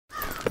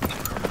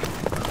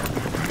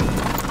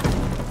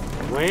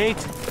Wait.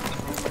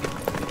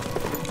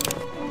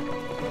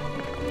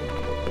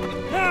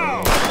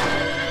 Now!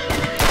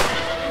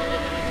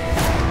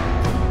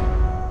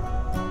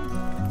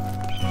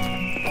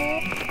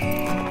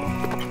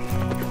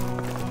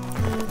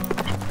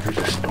 There's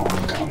a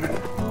storm coming.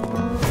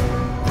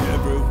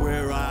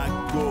 Everywhere I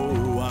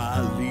go,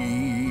 I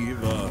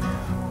leave a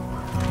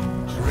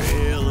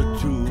trail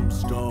of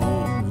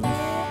tombstones.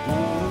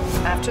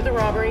 After the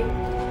robbery,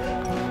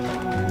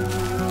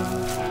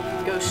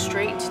 go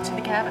straight to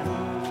the cabin.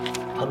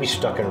 I'll be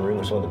stuck in a room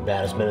with some of the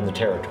baddest men in the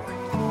territory.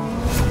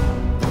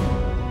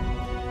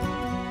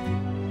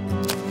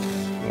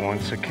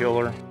 Once a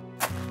killer,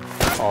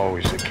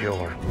 always a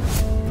killer.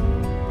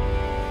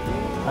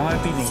 I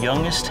might be the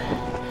youngest,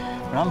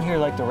 but I'm here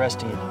like the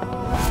rest of you.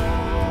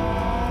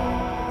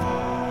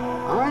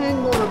 I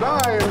ain't gonna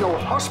die in no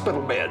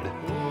hospital bed.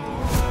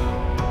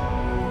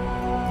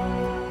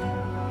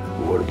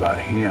 What about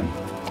him?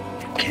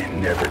 You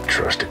can never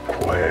trust a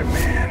quiet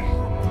man.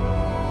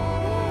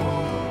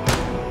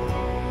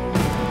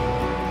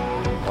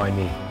 Why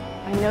me?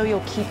 I know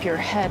you'll keep your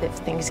head if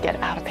things get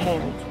out of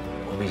hand.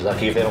 We'll be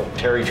lucky if they don't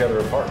tear each other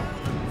apart.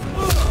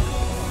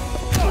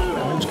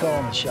 Who's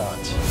calling the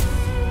shots?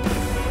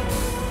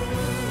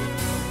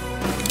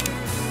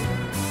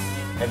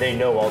 And they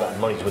know all that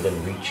money's within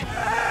reach.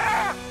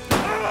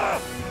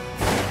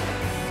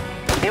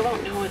 They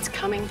won't know it's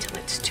coming till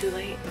it's too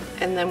late.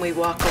 And then we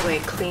walk away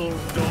clean.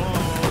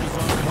 Storms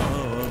are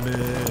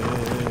coming.